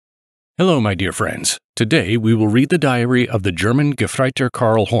Hello, my dear friends. Today we will read the diary of the German Gefreiter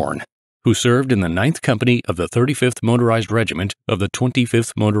Karl Horn, who served in the 9th Company of the 35th Motorized Regiment of the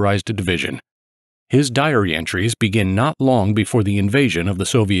 25th Motorized Division. His diary entries begin not long before the invasion of the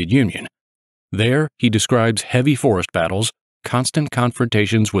Soviet Union. There, he describes heavy forest battles, constant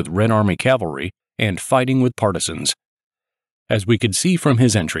confrontations with Red Army cavalry, and fighting with partisans. As we could see from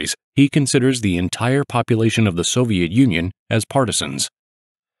his entries, he considers the entire population of the Soviet Union as partisans.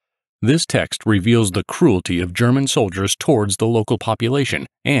 This text reveals the cruelty of German soldiers towards the local population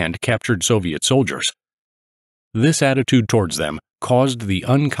and captured Soviet soldiers. This attitude towards them caused the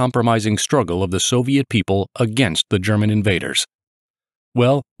uncompromising struggle of the Soviet people against the German invaders.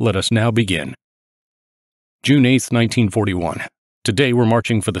 Well, let us now begin. June 8, 1941. Today we're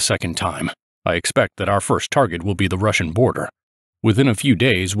marching for the second time. I expect that our first target will be the Russian border. Within a few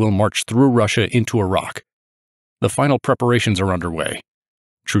days, we'll march through Russia into Iraq. The final preparations are underway.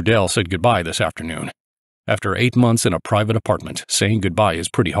 Trudel said goodbye this afternoon. After 8 months in a private apartment, saying goodbye is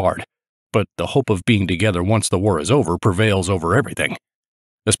pretty hard, but the hope of being together once the war is over prevails over everything,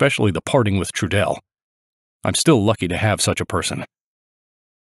 especially the parting with Trudel. I'm still lucky to have such a person.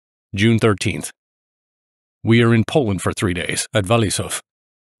 June 13th. We are in Poland for 3 days, at Walisów.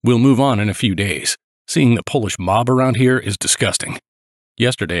 We'll move on in a few days. Seeing the Polish mob around here is disgusting.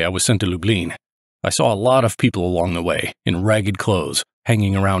 Yesterday I was sent to Lublin. I saw a lot of people along the way, in ragged clothes,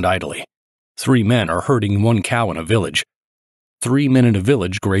 hanging around idly. 3 men are herding 1 cow in a village. 3 men in a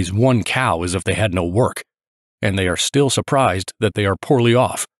village graze 1 cow as if they had no work, and they are still surprised that they are poorly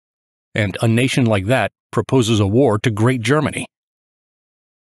off. And a nation like that proposes a war to Great Germany.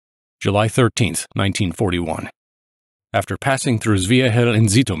 July 13th, 1941. After passing through Zwiehel and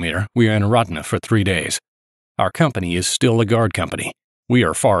Zitomir, we are in Radna for 3 days. Our company is still a guard company. We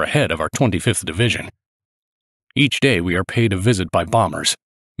are far ahead of our 25th Division. Each day we are paid a visit by bombers.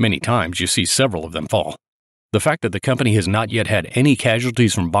 Many times you see several of them fall. The fact that the company has not yet had any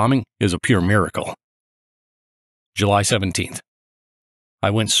casualties from bombing is a pure miracle. July 17th. I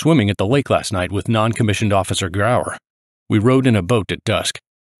went swimming at the lake last night with non-commissioned officer Grauer. We rowed in a boat at dusk.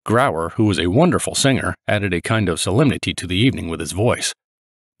 Grauer, who was a wonderful singer, added a kind of solemnity to the evening with his voice.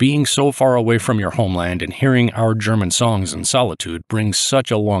 Being so far away from your homeland and hearing our German songs in solitude brings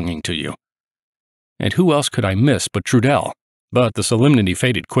such a longing to you. And who else could I miss but Trudel? But the solemnity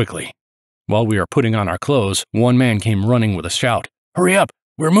faded quickly. While we are putting on our clothes, 1 man came running with a shout. "Hurry up!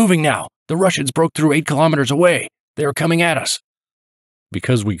 We're moving now! The Russians broke through 8 kilometers away! They are coming at us!"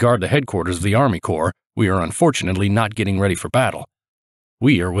 Because we guard the headquarters of the Army Corps, we are unfortunately not getting ready for battle.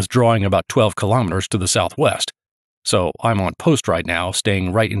 We are withdrawing about 12 kilometers to the southwest. So I'm on post right now,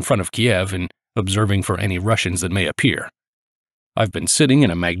 staying right in front of Kiev and observing for any Russians that may appear. I've been sitting in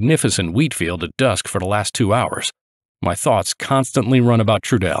a magnificent wheat field at dusk for the last 2 hours. My thoughts constantly run about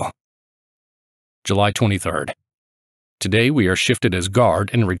Trudel. July 23rd. Today we are shifted as guard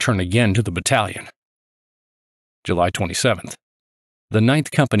and return again to the battalion. July 27th. The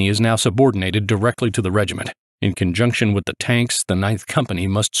 9th Company is now subordinated directly to the regiment. In conjunction with the tanks, the 9th Company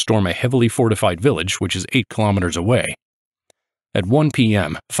must storm a heavily fortified village which is 8 kilometers away. At 1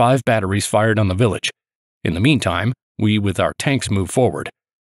 p.m., 5 batteries fired on the village. In the meantime, we with our tanks move forward.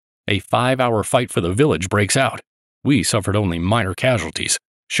 A 5-hour fight for the village breaks out. We suffered only minor casualties,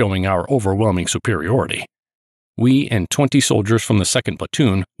 showing our overwhelming superiority. We and 20 soldiers from the 2nd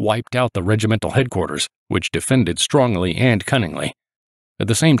Platoon wiped out the regimental headquarters, which defended strongly and cunningly. At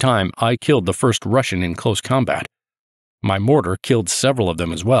the same time, I killed the first Russian in close combat. My mortar killed several of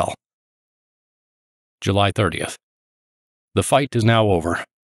them as well. July 30th. The fight is now over.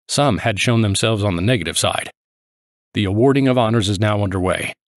 Some had shown themselves on the negative side. The awarding of honors is now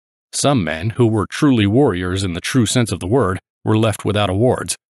underway. Some men, who were truly warriors in the true sense of the word, were left without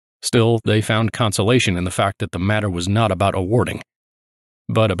awards. Still, they found consolation in the fact that the matter was not about awarding,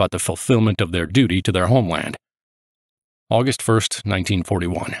 but about the fulfillment of their duty to their homeland. August 1st,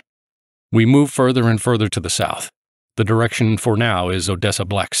 1941. We move further and further to the south. The direction for now is Odessa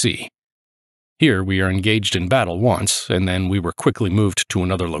Black Sea. Here we are engaged in battle once, and then we were quickly moved to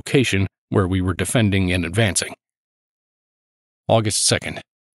another location where we were defending and advancing. August 2nd.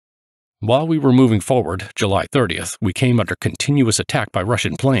 While we were moving forward, July 30th, we came under continuous attack by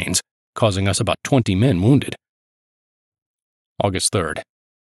Russian planes, causing us about 20 men wounded. August 3rd.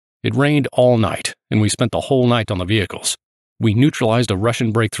 It rained all night, and we spent the whole night on the vehicles. We neutralized a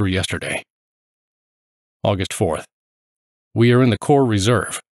Russian breakthrough yesterday. August 4th. We are in the Corps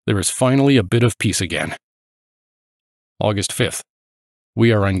Reserve. There is finally a bit of peace again. August 5th.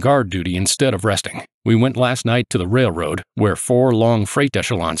 We are on guard duty instead of resting. We went last night to the railroad, where 4 long freight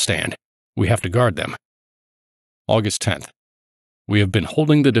echelons stand. We have to guard them. August 10th. We have been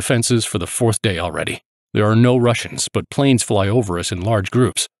holding the defenses for the 4th day already. There are no Russians, but planes fly over us in large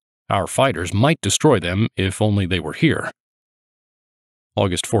groups. Our fighters might destroy them if only they were here.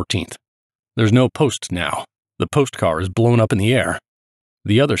 August 14th. There's no post now. The post car is blown up in the air.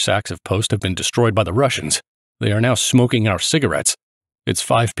 The other sacks of post have been destroyed by the Russians. They are now smoking our cigarettes. It's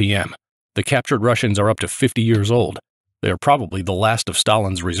 5 p.m. The captured Russians are up to 50 years old. They are probably the last of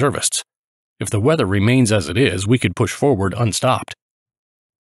Stalin's reservists. If the weather remains as it is, we could push forward unstopped.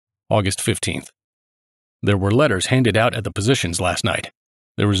 August 15th. There were letters handed out at the positions last night.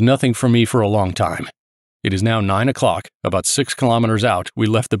 There was nothing for me for a long time. It is now 9 o'clock. About 6 kilometers out, we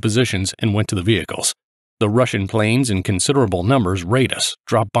left the positions and went to the vehicles. The Russian planes in considerable numbers raid us,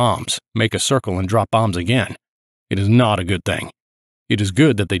 drop bombs, make a circle and drop bombs again. It is not a good thing. It is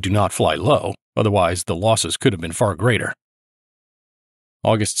good that they do not fly low, otherwise the losses could have been far greater.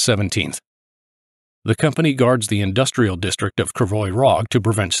 August 17th. The company guards the industrial district of Kryvyi Rog to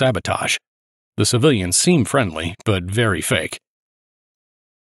prevent sabotage. The civilians seem friendly, but very fake.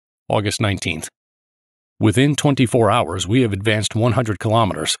 August 19th. Within 24 hours, we have advanced 100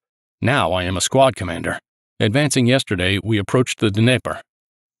 kilometers. Now I am a squad commander. Advancing yesterday, we approached the Dnieper.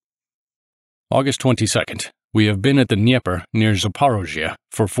 August 22nd. We have been at the Dnieper near Zaporozhye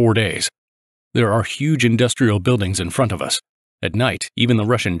for 4 days. There are huge industrial buildings in front of us. At night, even the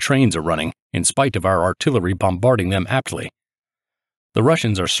Russian trains are running, in spite of our artillery bombarding them aptly. The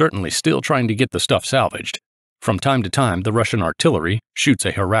Russians are certainly still trying to get the stuff salvaged. From time to time, the Russian artillery shoots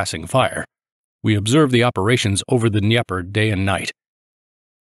a harassing fire. We observe the operations over the Dnieper day and night.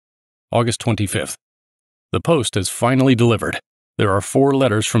 August 25th. The post has finally delivered. There are 4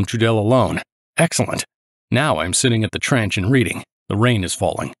 letters from Trudel alone. Excellent! Now I'm sitting at the trench and reading. The rain is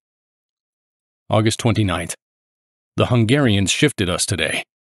falling. August 29th. The Hungarians shifted us today.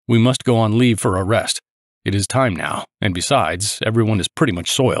 We must go on leave for a rest. It is time now, and besides, everyone is pretty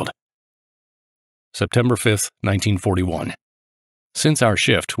much soiled. September 5th, 1941. Since our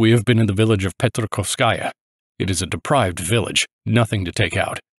shift, we have been in the village of Petrokovskaya. It is a deprived village, nothing to take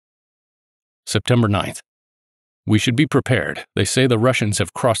out. September 9th. We should be prepared. They say the Russians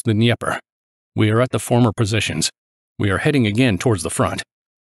have crossed the Dnieper. We are at the former positions. We are heading again towards the front.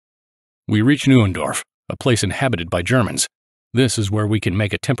 We reach Neuendorf, a place inhabited by Germans. This is where we can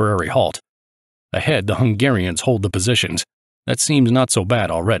make a temporary halt. Ahead, the Hungarians hold the positions. That seems not so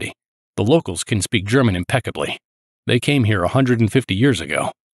bad already. The locals can speak German impeccably. They came here 150 years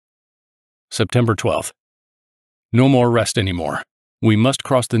ago. September 12th. No more rest anymore. We must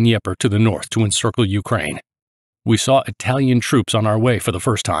cross the Dnieper to the north to encircle Ukraine. We saw Italian troops on our way for the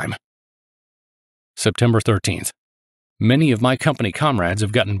first time. September 13th. Many of my company comrades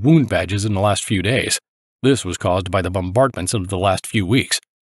have gotten wound badges in the last few days. This was caused by the bombardments of the last few weeks.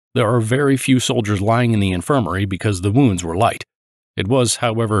 There are very few soldiers lying in the infirmary because the wounds were light. It was,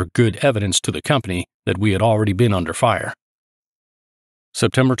 however, good evidence to the company that we had already been under fire.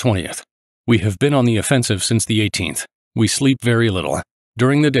 September 20th. We have been on the offensive since the 18th. We sleep very little.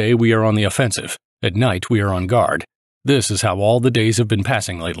 During the day, we are on the offensive. At night, we are on guard. This is how all the days have been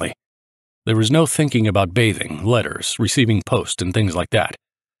passing lately. There is no thinking about bathing, letters, receiving post, and things like that.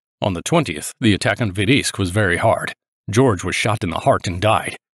 On the 20th, the attack on Vidisk was very hard. George was shot in the heart and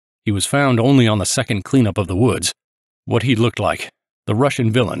died. He was found only on the second cleanup of the woods. What he looked like. The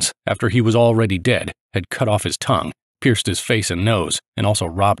Russian villains, after he was already dead, had cut off his tongue, pierced his face and nose, and also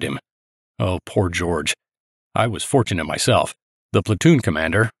robbed him. Oh, poor George. I was fortunate myself. The platoon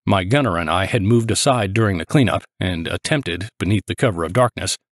commander, my gunner, and I had moved aside during the cleanup and attempted, beneath the cover of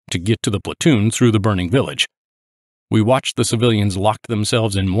darkness, to get to the platoon through the burning village. We watched the civilians lock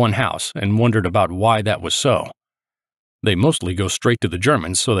themselves in one house and wondered about why that was so. They mostly go straight to the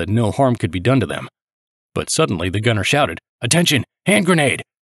Germans so that no harm could be done to them. But suddenly the gunner shouted, "Attention! Hand grenade!"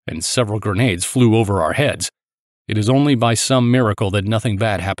 and several grenades flew over our heads. It is only by some miracle that nothing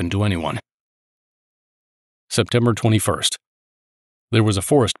bad happened to anyone. September 21st. There was a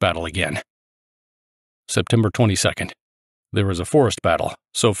forest battle again. September 22nd. There was a forest battle.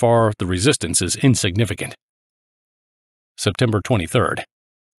 So far, the resistance is insignificant. September 23rd.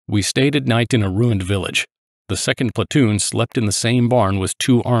 We stayed at night in a ruined village. The 2nd platoon slept in the same barn with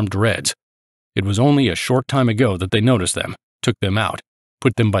 2 armed Reds. It was only a short time ago that they noticed them, took them out,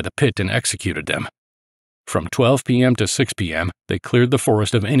 put them by the pit and executed them. From 12 p.m. to 6 p.m., they cleared the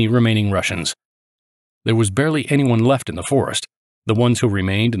forest of any remaining Russians. There was barely anyone left in the forest. The ones who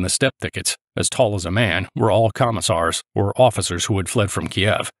remained in the steppe thickets, as tall as a man, were all commissars or officers who had fled from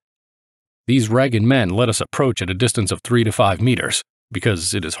Kiev. These ragged men let us approach at a distance of 3 to 5 meters,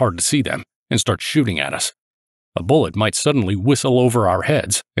 because it is hard to see them, and start shooting at us. A bullet might suddenly whistle over our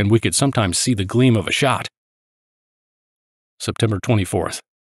heads, and we could sometimes see the gleam of a shot. September 24th.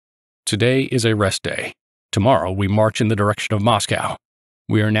 Today is a rest day. Tomorrow we march in the direction of Moscow.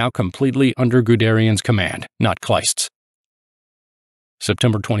 We are now completely under Guderian's command, not Kleist's.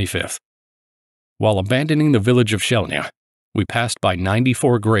 September 25th. While abandoning the village of Shelnya, we passed by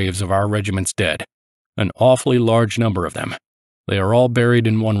 94 graves of our regiment's dead, an awfully large number of them. They are all buried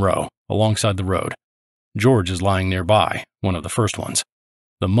in one row, alongside the road. George is lying nearby, one of the first ones.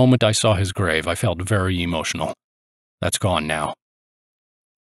 The moment I saw his grave, I felt very emotional. That's gone now.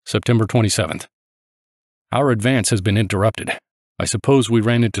 September 27th. Our advance has been interrupted. I suppose we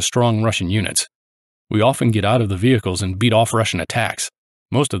ran into strong Russian units. We often get out of the vehicles and beat off Russian attacks.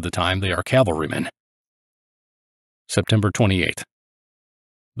 Most of the time, they are cavalrymen. September 28th.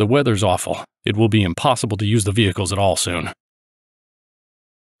 The weather's awful. It will be impossible to use the vehicles at all soon.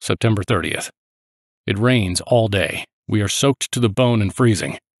 September 30th. It rains all day. We are soaked to the bone and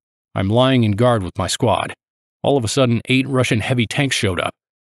freezing. I'm lying in guard with my squad. All of a sudden, 8 Russian heavy tanks showed up.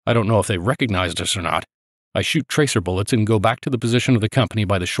 I don't know if they recognized us or not. I shoot tracer bullets and go back to the position of the company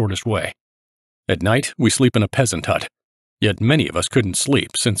by the shortest way. At night, we sleep in a peasant hut. Yet many of us couldn't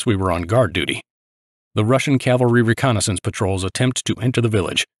sleep since we were on guard duty. The Russian cavalry reconnaissance patrols attempt to enter the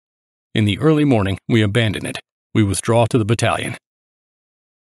village. In the early morning, we abandon it. We withdraw to the battalion.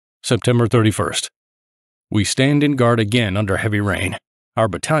 September 31st. We stand in guard again under heavy rain. Our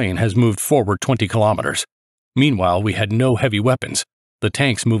battalion has moved forward 20 kilometers. Meanwhile, we had no heavy weapons. The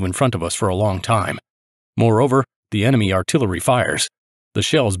tanks move in front of us for a long time. Moreover, the enemy artillery fires. The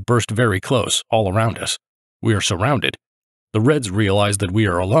shells burst very close, all around us. We are surrounded. The Reds realize that we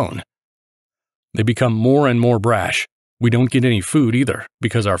are alone. They become more and more brash. We don't get any food either,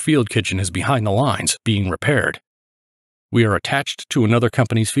 because our field kitchen is behind the lines, being repaired. We are attached to another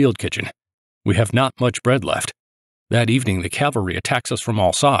company's field kitchen. We have not much bread left. That evening, the cavalry attacks us from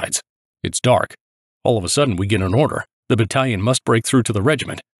all sides. It's dark. All of a sudden, we get an order. The battalion must break through to the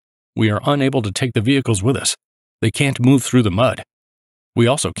regiment. We are unable to take the vehicles with us. They can't move through the mud. We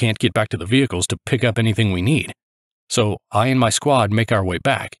also can't get back to the vehicles to pick up anything we need. So I and my squad make our way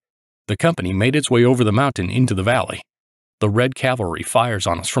back. The company made its way over the mountain into the valley. The Red cavalry fires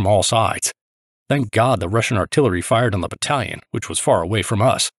on us from all sides. Thank God the Russian artillery fired on the battalion, which was far away from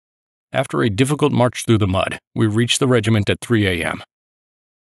us. After a difficult march through the mud, we reached the regiment at 3 a.m.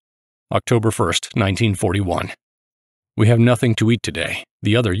 October 1st, 1941. We have nothing to eat today.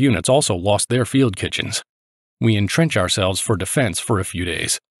 The other units also lost their field kitchens. We entrench ourselves for defense for a few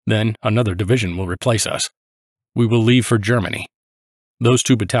days. Then another division will replace us. We will leave for Germany. Those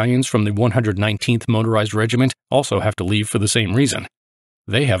 2 battalions from the 119th Motorized Regiment also have to leave for the same reason.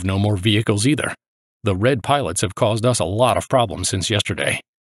 They have no more vehicles either. The Red pilots have caused us a lot of problems since yesterday.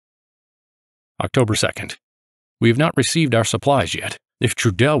 October 2nd. We have not received our supplies yet. If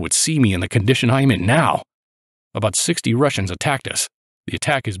Trudel would see me in the condition I am in now! About 60 Russians attacked us. The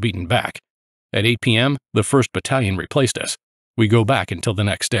attack is beaten back. At 8 p.m., the 1st Battalion replaced us. We go back until the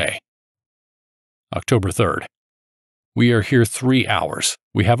next day. October 3rd. We are here 3 hours.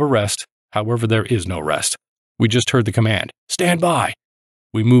 We have a rest. However, there is no rest. We just heard the command, "Stand by!"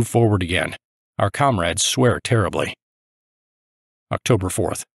 We move forward again. Our comrades swear terribly. October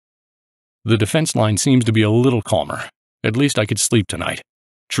 4th. The defense line seems to be a little calmer. At least I could sleep tonight.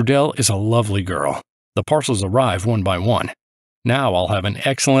 Trudel is a lovely girl. The parcels arrive one by one. Now I'll have an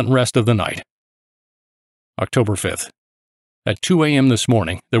excellent rest of the night. October 5th. At 2 a.m. this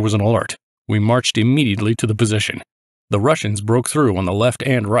morning, there was an alert. We marched immediately to the position. The Russians broke through on the left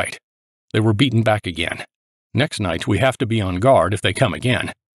and right. They were beaten back again. Next night, we have to be on guard if they come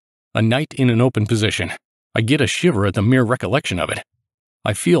again. A night in an open position. I get a shiver at the mere recollection of it.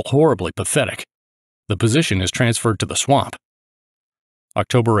 I feel horribly pathetic. The position is transferred to the swamp.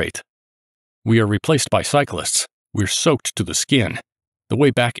 October 8th. We are replaced by cyclists. We're soaked to the skin. The way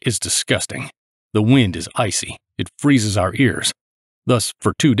back is disgusting. The wind is icy. It freezes our ears. Thus,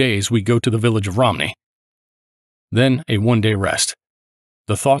 for 2 days, we go to the village of Romney. Then a one-day rest.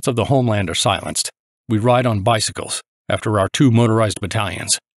 The thoughts of the homeland are silenced. We ride on bicycles, after our 2 motorized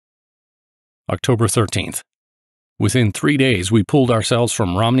battalions. October 13th. Within 3 days, we pulled ourselves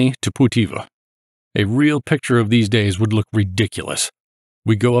from Romney to Putiva. A real picture of these days would look ridiculous.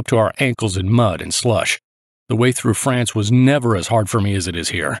 We go up to our ankles in mud and slush. The way through France was never as hard for me as it is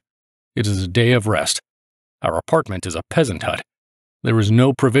here. It is a day of rest. Our apartment is a peasant hut. There is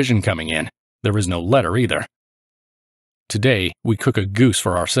no provision coming in. There is no letter either. Today, we cook a goose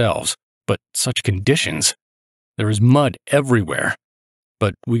for ourselves, but such conditions. There is mud everywhere,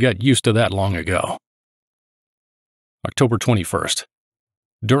 but we got used to that long ago. October 21st.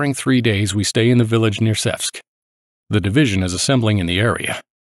 During 3 days, we stay in the village near Sevsk. The division is assembling in the area.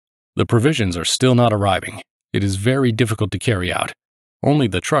 The provisions are still not arriving. It is very difficult to carry out. Only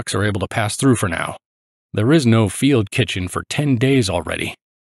the trucks are able to pass through for now. There is no field kitchen for 10 days already.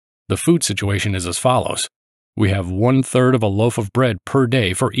 The food situation is as follows. We have 1/3 of a loaf of bread per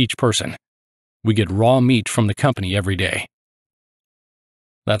day for each person. We get raw meat from the company every day.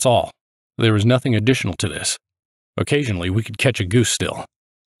 That's all. There is nothing additional to this. Occasionally, we could catch a goose still.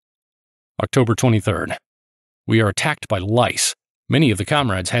 October 23rd. We are attacked by lice. Many of the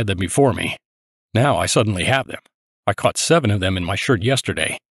comrades had them before me. Now I suddenly have them. I caught 7 of them in my shirt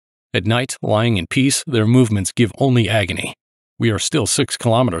yesterday. At night, lying in peace, their movements give only agony. We are still 6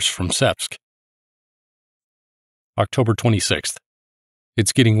 kilometers from Sepsk. October 26th.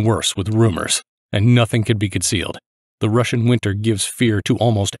 It's getting worse with rumors, and nothing can be concealed. The Russian winter gives fear to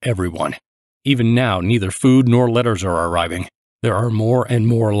almost everyone. Even now, neither food nor letters are arriving. There are more and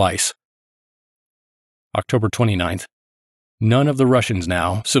more lice. October 29th. None of the Russians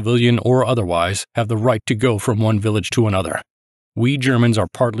now, civilian or otherwise, have the right to go from one village to another. We Germans are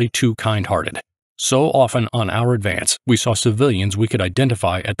partly too kind-hearted. So often on our advance, we saw civilians we could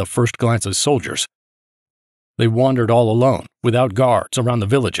identify at the first glance as soldiers. They wandered all alone, without guards, around the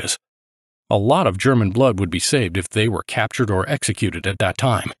villages. A lot of German blood would be saved if they were captured or executed at that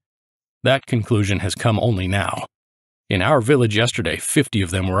time. That conclusion has come only now. In our village yesterday, 50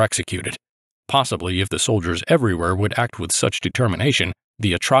 of them were executed. Possibly, if the soldiers everywhere would act with such determination,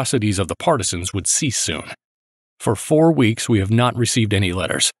 the atrocities of the partisans would cease soon. For 4 weeks, we have not received any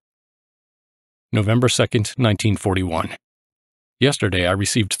letters. November 2nd, 1941. Yesterday, I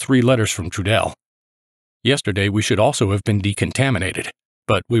received 3 letters from Trudel. Yesterday, we should also have been decontaminated,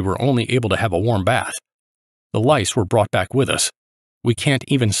 but we were only able to have a warm bath. The lice were brought back with us. We can't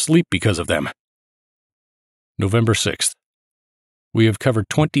even sleep because of them. November 6th. We have covered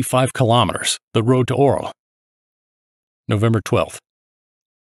 25 kilometers, the road to Orel. November 12th.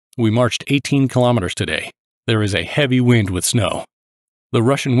 We marched 18 kilometers today. There is a heavy wind with snow. The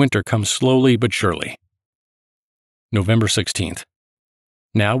Russian winter comes slowly but surely. November 16th.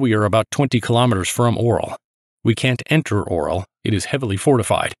 Now we are about 20 kilometers from Orel. We can't enter Orel. It is heavily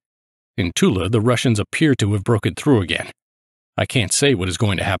fortified. In Tula, the Russians appear to have broken through again. I can't say what is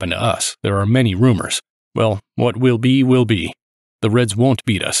going to happen to us. There are many rumors. Well, what will be, will be. The Reds won't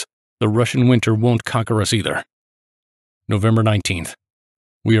beat us. The Russian winter won't conquer us either. November 19th.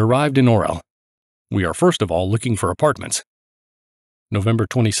 We arrived in Orel. We are first of all looking for apartments. November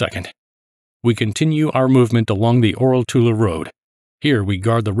 22nd. We continue our movement along the Orel-Tula road. Here we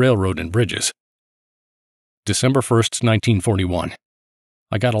guard the railroad and bridges. December 1st, 1941.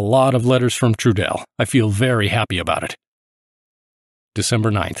 I got a lot of letters from Trudel. I feel very happy about it. December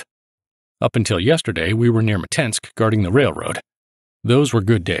 9th. Up until yesterday, we were near Mtensk guarding the railroad. Those were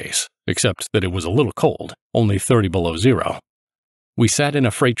good days, except that it was a little cold, only 30 below zero. We sat in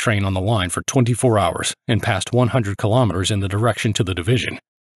a freight train on the line for 24 hours and passed 100 kilometers in the direction to the division.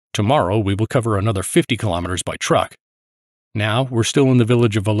 Tomorrow we will cover another 50 kilometers by truck. Now we're still in the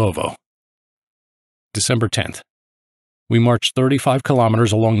village of Volovo. December 10th. We marched 35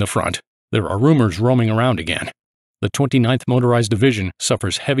 kilometers along the front. There are rumors roaming around again. The 29th Motorized Division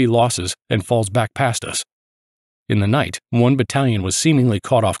suffers heavy losses and falls back past us. In the night, 1 battalion was seemingly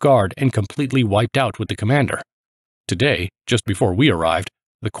caught off guard and completely wiped out with the commander. Today, just before we arrived,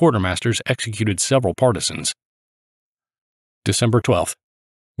 the quartermasters executed several partisans. December 12th.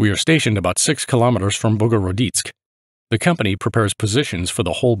 We are stationed about 6 kilometers from Bogoroditsk. The company prepares positions for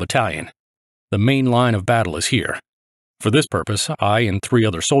the whole battalion. The main line of battle is here. For this purpose, I and 3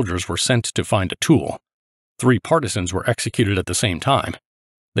 other soldiers were sent to find a tool. 3 partisans were executed at the same time.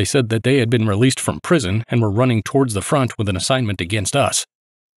 They said that they had been released from prison and were running towards the front with an assignment against us.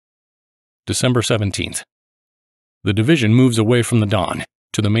 December 17th. The division moves away from the Don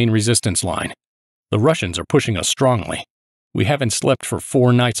to the main resistance line. The Russians are pushing us strongly. We haven't slept for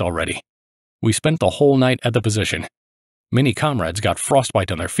 4 nights already. We spent the whole night at the position. Many comrades got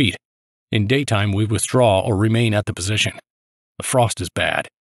frostbite on their feet. In daytime, we withdraw or remain at the position. The frost is bad.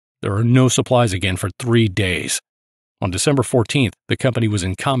 There are no supplies again for 3 days. On December 14th, the company was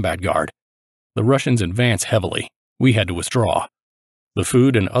in combat guard. The Russians advanced heavily. We had to withdraw. The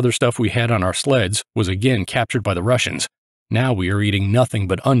food and other stuff we had on our sleds was again captured by the Russians. Now we are eating nothing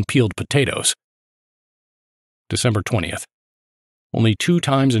but unpeeled potatoes. December 20th. Only 2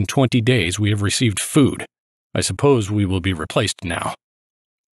 times in 20 days we have received food. I suppose we will be replaced now.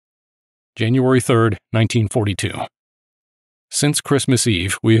 January 3rd, 1942. Since Christmas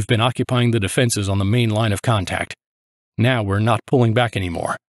Eve, we have been occupying the defenses on the main line of contact. Now we're not pulling back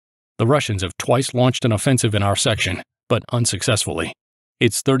anymore. The Russians have twice launched an offensive in our section, but unsuccessfully.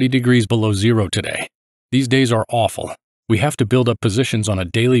 It's 30 degrees below zero today. These days are awful. We have to build up positions on a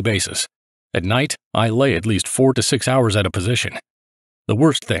daily basis. At night, I lay at least 4 to 6 hours at a position. The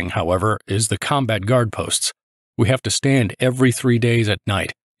worst thing, however, is the combat guard posts. We have to stand every 3 days at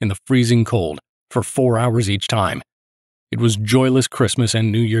night in the freezing cold for 4 hours each time. It was joyless Christmas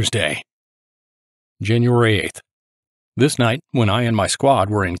and New Year's Day. January 8th. This night, when I and my squad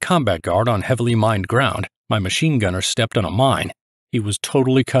were in combat guard on heavily mined ground, my machine gunner stepped on a mine. He was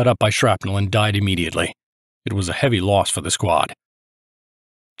totally cut up by shrapnel and died immediately. It was a heavy loss for the squad.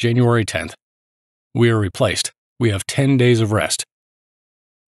 January 10th. We are replaced. We have 10 days of rest.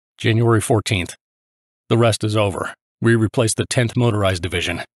 January 14th. The rest is over. We replaced the 10th Motorized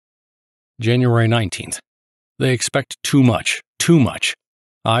Division. January 19th. They expect too much, too much.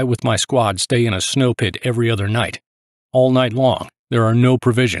 I, with my squad, stay in a snow pit every other night. All night long, there are no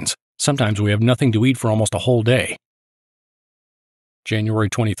provisions. Sometimes we have nothing to eat for almost a whole day. January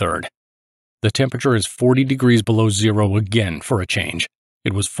 23rd. The temperature is 40 degrees below zero again for a change.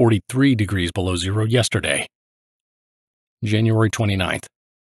 It was 43 degrees below zero yesterday. January 29th.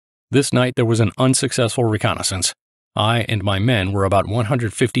 This night there was an unsuccessful reconnaissance. I and my men were about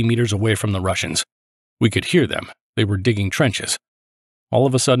 150 meters away from the Russians. We could hear them. They were digging trenches. All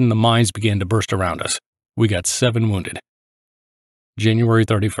of a sudden the mines began to burst around us. We got 7 wounded. January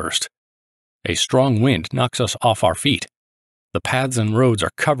 31st. A strong wind knocks us off our feet. The paths and roads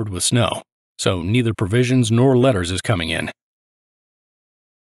are covered with snow, so neither provisions nor letters is coming in.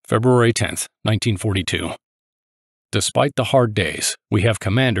 February 10th, 1942. Despite the hard days, we have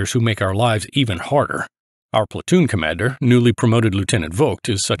commanders who make our lives even harder. Our platoon commander, newly promoted Lieutenant Vogt,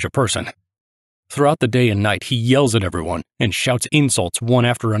 is such a person. Throughout the day and night, he yells at everyone and shouts insults one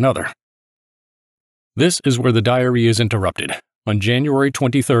after another. This is where the diary is interrupted. On January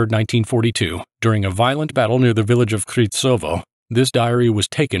 23, 1942, during a violent battle near the village of Kritsovo, this diary was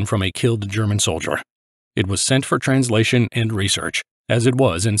taken from a killed German soldier. It was sent for translation and research, as it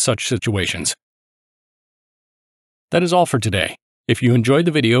was in such situations. That is all for today. If you enjoyed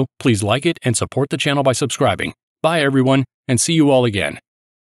the video, please like it and support the channel by subscribing. Bye everyone, and see you all again.